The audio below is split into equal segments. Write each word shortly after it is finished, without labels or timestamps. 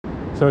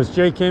So it's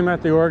Jay Kim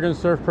at the Oregon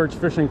Surf Perch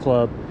Fishing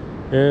Club.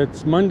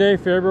 It's Monday,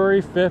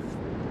 February 5th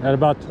at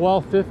about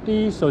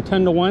 12:50, so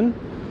 10 to 1.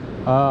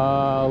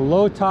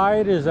 Low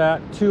tide is at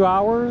 2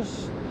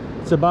 hours.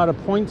 It's about a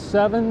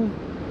 0.7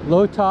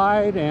 low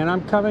tide, and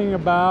I'm coming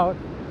about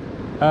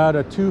at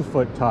a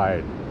 2-foot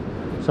tide.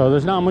 So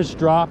there's not much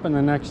drop in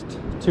the next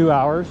 2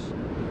 hours.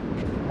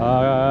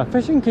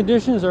 Fishing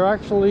conditions are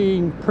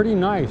actually pretty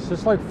nice.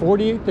 It's like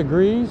 48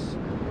 degrees,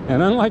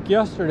 and unlike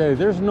yesterday,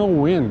 there's no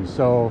wind,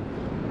 so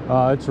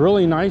it's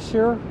really nice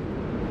here.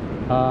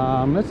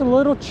 It's a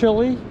little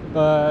chilly,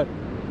 but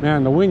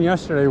man, the wind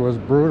yesterday was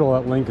brutal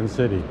at Lincoln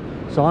City.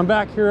 So I'm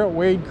back here at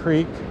Wade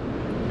Creek,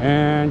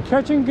 and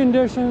catching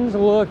conditions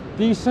look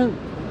decent.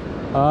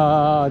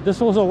 This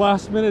was a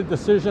last-minute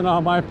decision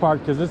on my part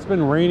because it's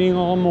been raining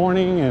all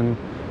morning and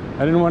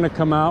I didn't want to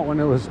come out when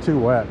it was too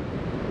wet.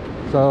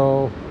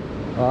 So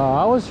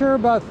I was here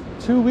about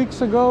 2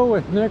 weeks ago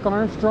with Nick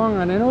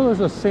Armstrong, and I know there's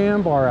a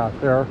sandbar out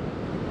there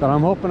that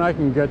I'm hoping I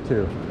can get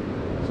to.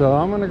 So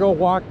I'm gonna go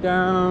walk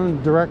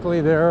down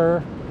directly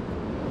there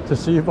to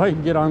see if I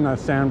can get on that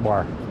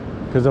sandbar.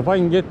 Because if I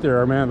can get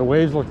there, man, the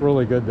waves look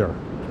really good there.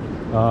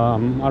 I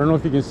don't know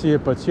if you can see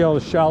it, but see all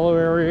the shallow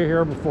area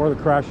here before the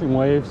crashing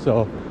waves?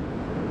 So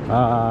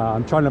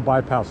I'm trying to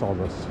bypass all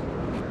this.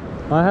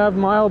 I have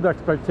mild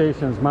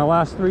expectations. My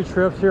last 3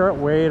 trips here at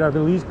Wade, I've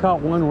at least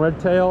caught 1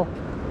 redtail,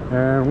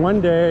 and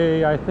one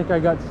day I think I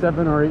got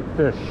 7 or 8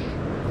 fish.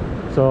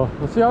 So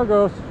we'll see how it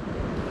goes.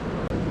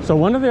 So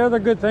one of the other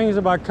good things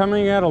about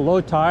coming at a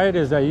low tide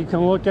is that you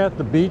can look at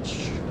the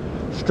beach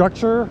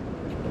structure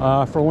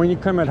for when you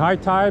come at high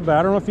tide. But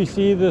I don't know if you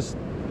see this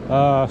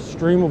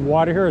stream of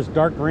water here. It's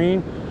dark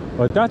green,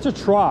 but that's a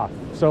trough.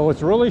 So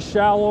it's really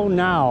shallow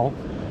now,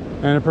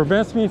 and it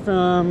prevents me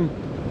from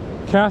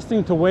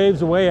casting to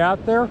waves way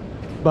out there.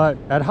 But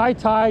at high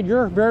tide,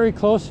 you're very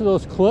close to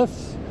those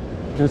cliffs,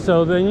 and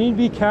so then you'd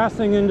be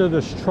casting into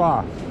this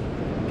trough.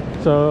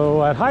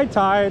 So at high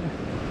tide,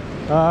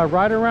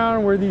 right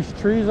around where these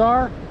trees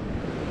are,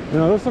 you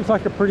know, this looks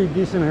like a pretty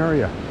decent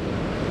area.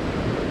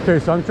 Okay,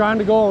 so I'm trying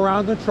to go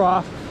around the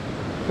trough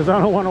because I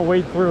don't want to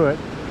wade through it,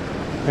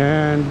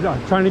 and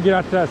I'm trying to get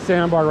out to that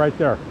sandbar right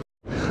there.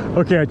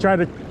 Okay, I tried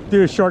to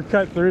do a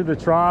shortcut through the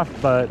trough,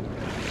 but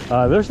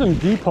there's some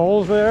deep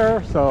holes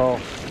there, so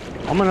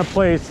I'm gonna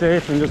play it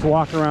safe and just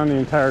walk around the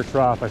entire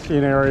trough. I see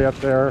an area up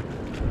there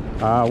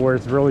where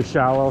it's really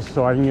shallow,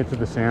 so I can get to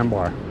the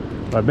sandbar.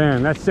 But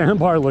man, that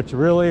sandbar looks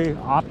really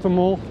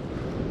optimal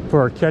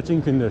for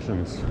catching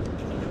conditions.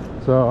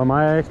 So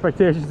my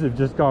expectations have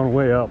just gone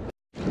way up.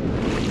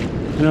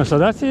 You know, so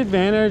that's the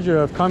advantage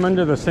of coming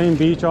to the same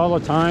beach all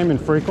the time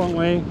and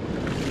frequently,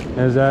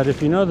 is that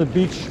if you know the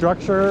beach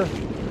structure,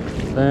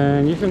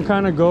 then you can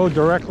kind of go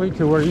directly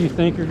to where you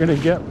think you're going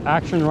to get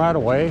action right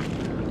away.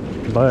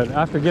 But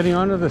after getting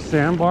onto the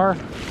sandbar,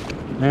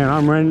 man,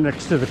 I'm right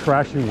next to the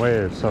crashing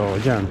waves. So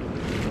again,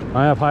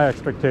 I have high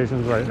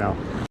expectations right now.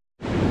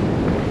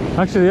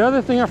 Actually, the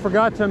other thing I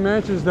forgot to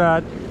mention is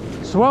that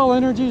swell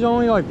energy is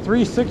only like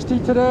 360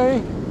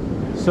 today,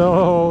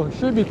 so it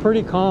should be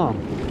pretty calm.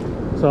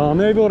 So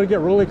I'm able to get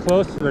really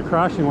close to the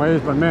crashing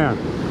waves, but man,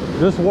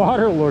 this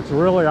water looks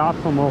really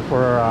optimal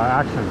for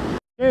action.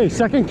 Okay,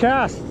 second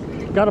cast.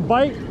 Got a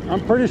bite. I'm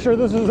pretty sure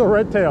this is a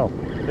redtail.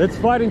 It's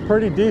fighting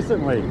pretty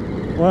decently.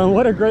 Well,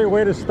 what a great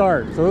way to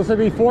start. So this will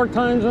be 4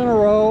 times in a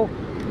row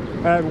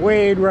at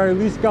Wade where I at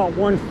least got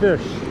 1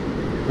 fish.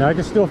 Now I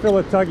can still feel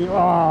it tugging.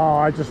 Oh,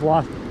 I just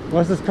lost.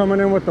 Unless it's coming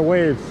in with the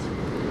waves.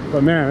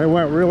 But man, it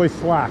went really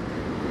slack.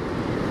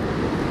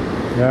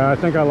 Yeah, I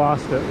think I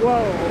lost it.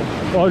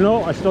 Whoa. Oh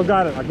no, I still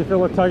got it. I can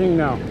feel it tugging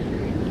now.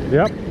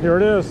 Yep, here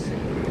it is.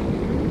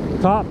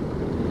 Top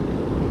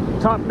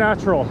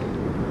natural.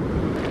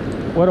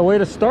 What a way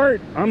to start.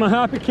 I'm a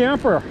happy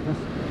camper.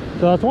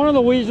 So that's one of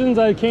the reasons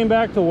I came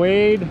back to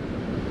Wade.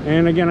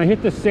 And again, I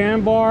hit the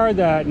sandbar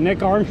that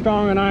Nick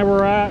Armstrong and I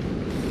were at.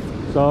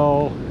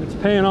 So it's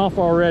paying off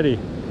already.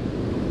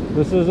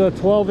 This is a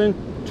 12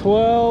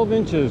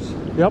 inches.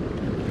 Yep.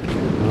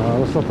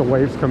 Let's let the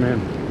waves come in.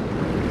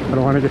 I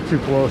don't want to get too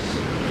close.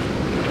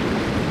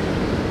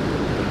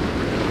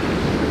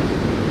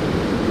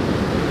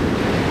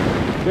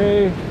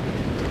 Okay.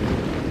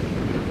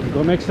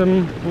 Go make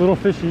some little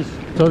fishies.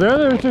 So the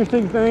other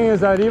interesting thing is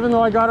that even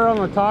though I got it on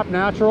the top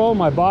natural,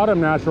 my bottom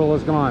natural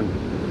is gone.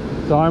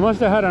 So I must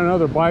have had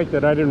another bite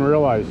that I didn't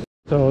realize.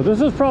 So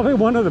this is probably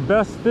one of the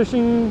best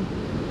fishing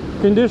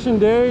condition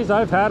days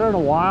I've had in a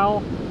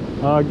while.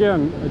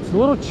 Again, it's a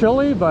little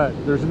chilly, but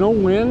there's no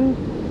wind,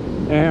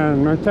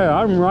 and I tell you,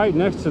 I'm right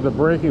next to the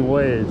breaking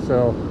waves.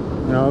 So,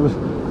 you know,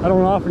 I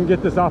don't often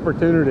get this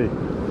opportunity.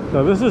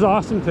 So this is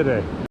awesome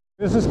today.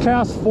 This is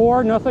cast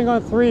 4, nothing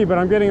on 3, but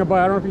I'm getting a bite.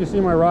 I don't know if you can see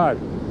my rod.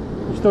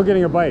 I'm still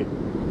getting a bite.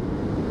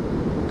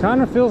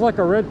 Kind of feels like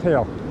a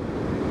redtail.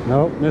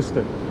 Nope, missed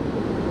it.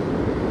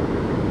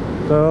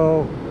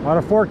 So out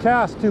of 4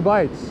 casts, 2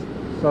 bites.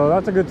 So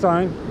that's a good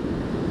sign.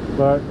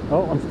 But,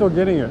 oh, I'm still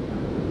getting it.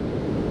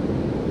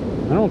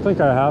 I don't think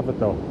I have it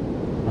though.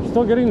 I'm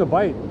still getting the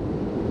bite.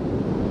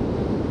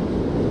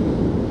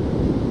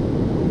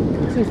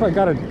 Let's see see if I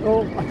got I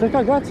think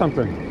I got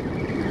something.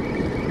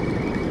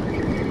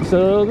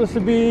 So this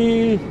would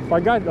be, if I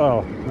got,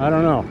 I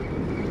don't know.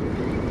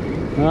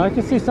 I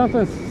can see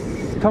something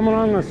coming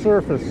on the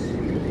surface.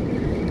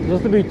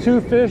 This would be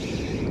 2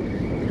 fish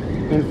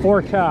and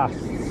 4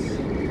 casts.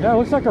 Yeah, it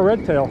looks like a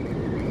redtail.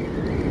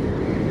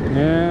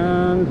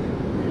 And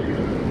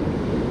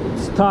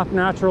it's top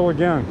natural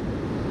again.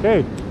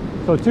 Okay,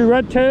 so 2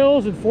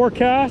 redtails and 4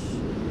 casts.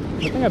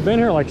 I think I've been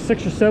here like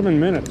 6 or 7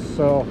 minutes.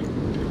 So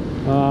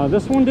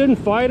this one didn't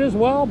fight as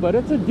well, but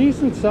it's a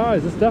decent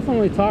size. It's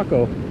definitely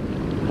taco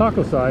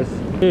size.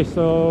 Okay,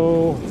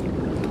 so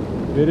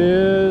it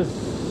is,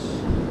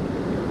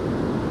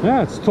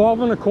 yeah, it's 12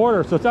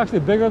 1/4, so it's actually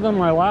bigger than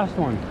my last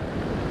one.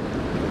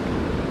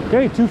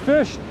 Okay, 2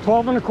 fish,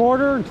 12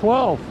 1/4 and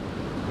 12.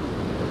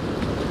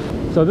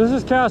 So this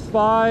is cast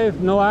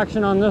 5, no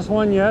action on this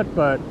one yet,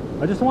 but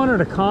I just wanted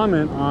to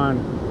comment on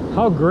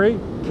how great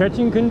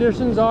catching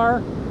conditions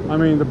are. I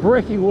mean, the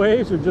breaking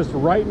waves are just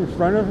right in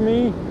front of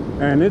me,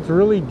 and it's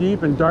really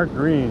deep and dark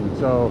green.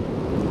 So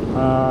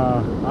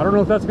I don't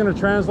know if that's going to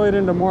translate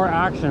into more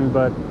action,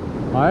 but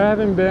I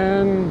haven't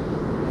been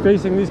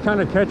facing these kind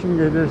of catching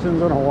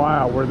conditions in a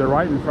while where they're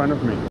right in front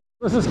of me.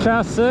 This is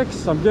cast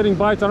 6. I'm getting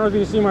bites. I don't know if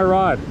you can see my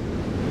rod.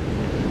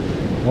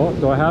 Oh,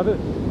 do I have it?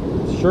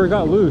 It sure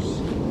got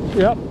loose.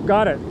 Yep,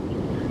 got it.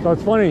 So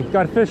it's funny,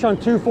 got fish on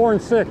 2, 4,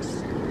 and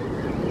 6.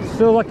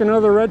 Still like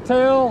another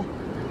redtail.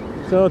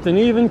 So it's an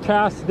even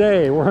cast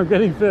day where I'm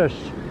getting fish.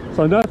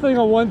 So nothing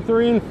on 1,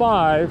 3, and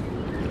 5.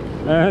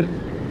 And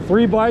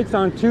 3 bites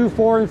on 2,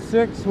 4, and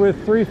 6 with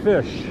 3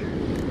 fish.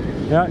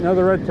 Yeah,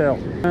 another redtail.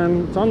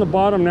 And it's on the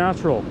bottom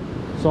natural.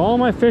 So all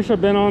my fish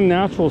have been on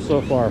natural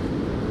so far.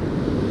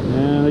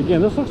 And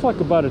again, this looks like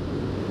about a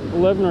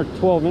 11 or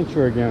 12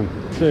 incher again.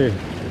 Let's see.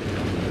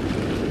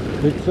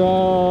 It's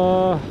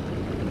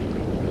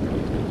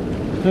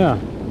yeah,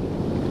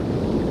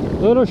 a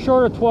little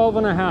short of 12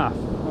 1/2.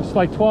 It's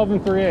like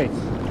 12 3/8.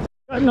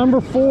 Got number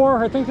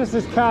 4. I think this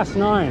is cast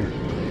 9.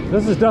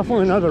 This is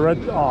definitely another red.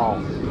 Oh,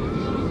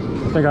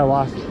 I think I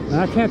lost it. And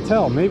I can't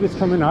tell. Maybe it's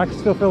coming. I can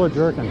still feel it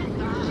jerking.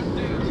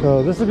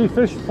 So this would be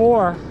fish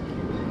 4.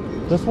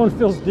 This one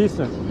feels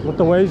decent. Let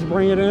the waves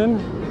bring it in.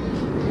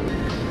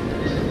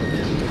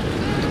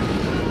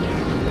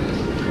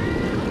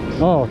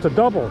 Oh, it's a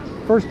double.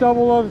 First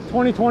double of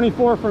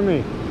 2024 for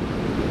me.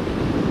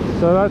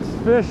 So that's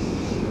fish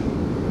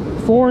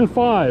 4 and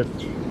 5.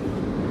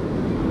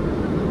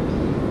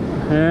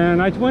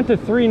 And I went to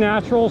 3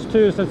 naturals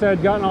too, since I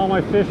had gotten all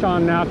my fish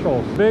on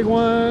naturals. Big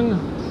one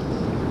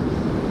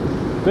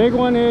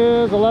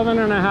is 11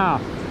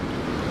 1/2.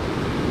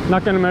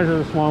 Not gonna measure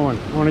the small one.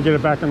 I wanna get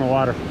it back in the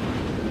water.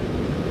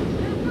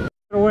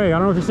 Get away, I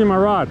don't know if you see my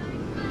rod.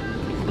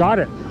 Got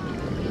it.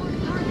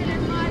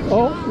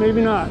 Oh,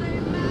 maybe not.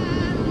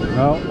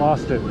 No,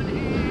 lost it.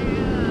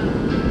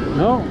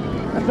 No,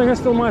 I think I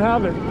still might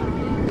have it.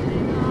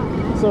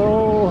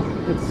 So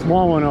it's a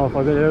small one though, if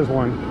it is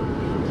one.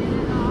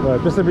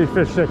 But this would be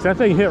fish 6. That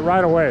thing hit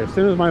right away. As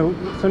soon as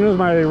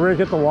my rig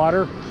hit the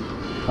water,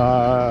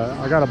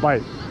 I got a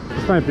bite.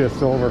 This might be a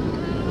silver.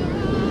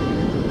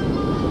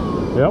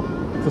 Yep,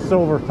 it's a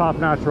silver, top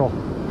natural.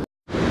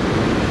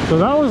 So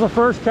that was the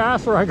first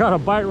cast where I got a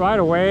bite right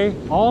away.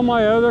 All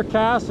my other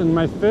casts and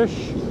my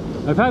fish,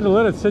 I've had to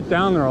let it sit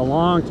down there a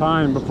long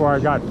time before I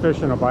got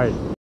fish and a bite.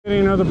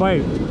 Getting another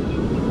bite.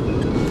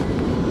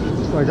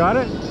 So I got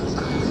it.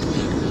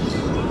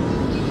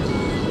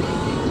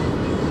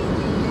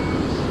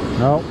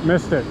 No,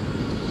 missed it.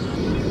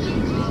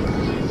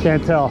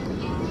 Can't tell.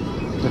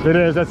 If it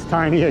is, that's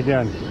tiny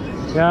again.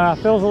 Yeah,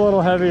 feels a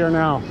little heavier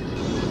now.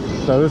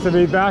 So this would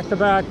be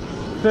back-to-back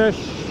fish.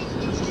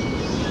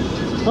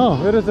 Oh,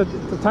 it's a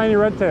tiny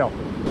redtail.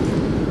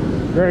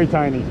 Very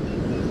tiny.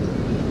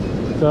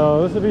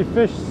 So this would be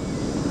fish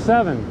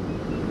 7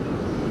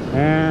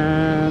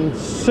 and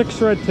 6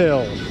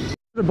 redtails.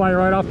 The bite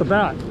right off the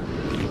bat.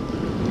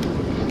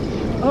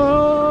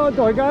 Oh,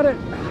 do I got it?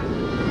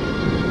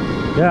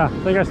 Yeah,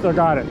 I think I still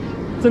got it.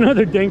 It's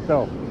another dink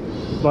though.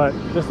 But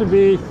this would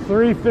be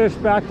 3 fish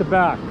back to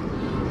back.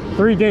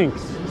 3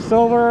 dinks.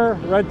 Silver,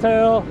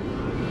 redtail,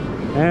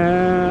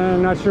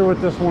 and not sure what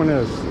this one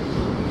is.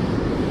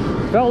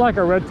 Felt like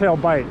a redtail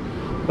bite,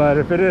 but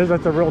if it is,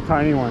 that's a real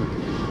tiny one.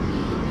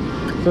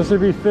 So this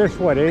would be fish,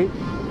 what, 8?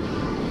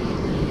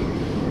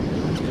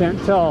 Can't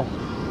tell.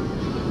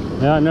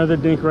 Yeah, another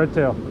dink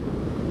redtail.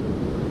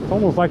 It's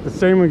almost like the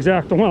same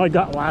exact one I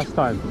got last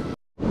time.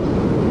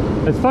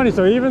 It's funny,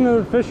 so even though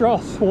the fish are all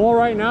small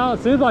right now, it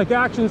seems like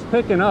action's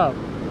picking up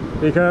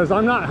because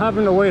I'm not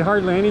having to wait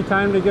hardly any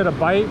time to get a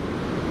bite.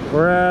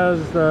 Whereas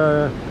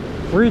the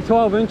 3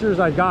 12 inchers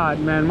I got,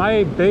 man,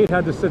 my bait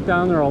had to sit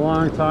down there a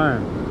long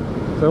time.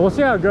 So we'll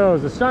see how it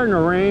goes. It's starting to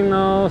rain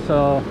though,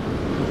 so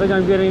I think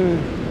I'm getting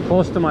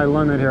close to my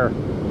limit here.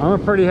 I'm a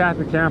pretty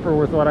happy camper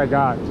with what I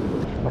got.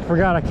 I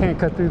forgot I can't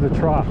cut through the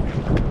trough,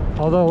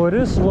 although it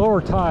is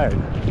lower tide.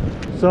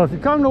 So if you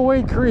come to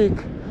Wade Creek,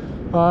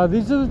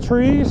 these are the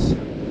trees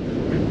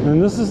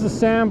and this is the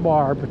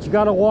sandbar, but you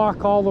got to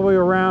walk all the way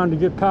around to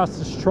get past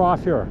this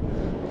trough here.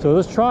 So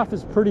this trough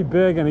is pretty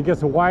big, and it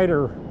gets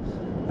wider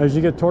as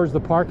you get towards the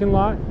parking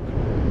lot.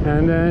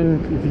 And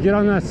then if you get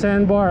on that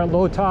sandbar at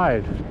low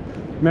tide,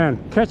 man,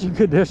 catching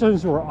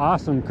conditions were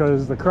awesome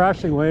because the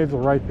crashing waves were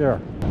right there.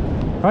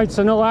 All right,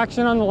 so no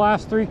action on the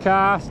last 3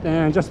 casts,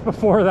 and just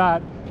before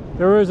that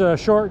there was a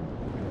short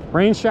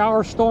rain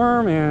shower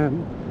storm,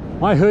 and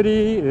my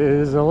hoodie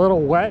is a little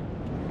wet,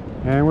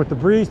 and with the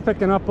breeze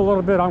picking up a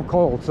little bit, I'm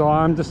cold, so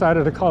I'm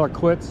decided to call it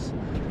quits.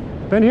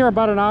 Been here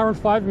about an hour and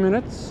 5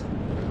 minutes.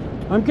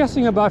 I'm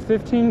guessing about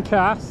 15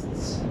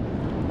 casts.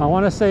 I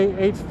want to say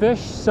 8 fish,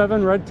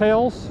 7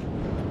 redtails,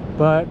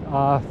 but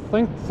I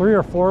think 3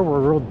 or 4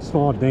 were real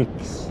small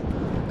dinks.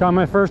 Got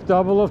my first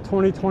double of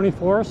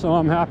 2024, so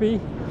I'm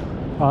happy.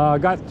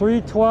 Got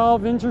 3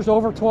 12 inchers,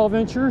 over 12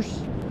 inchers,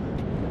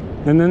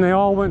 and then they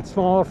all went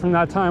smaller from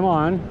that time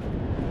on.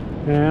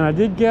 And I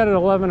did get at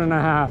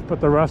 11.5,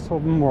 but the rest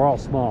of them were all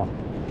small.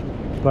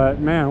 But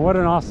man, what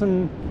an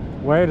awesome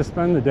way to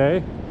spend the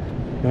day.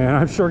 And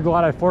I'm sure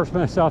glad I forced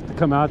myself to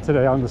come out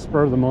today on the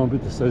spur of the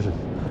moment decision.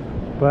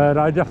 But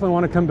I definitely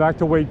want to come back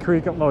to Wade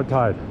Creek at low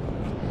tide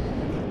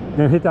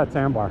and hit that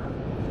sandbar.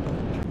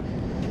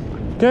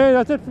 Okay,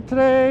 that's it for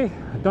today.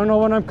 I don't know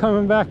when I'm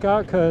coming back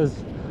out because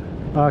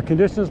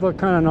conditions look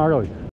kind of gnarly.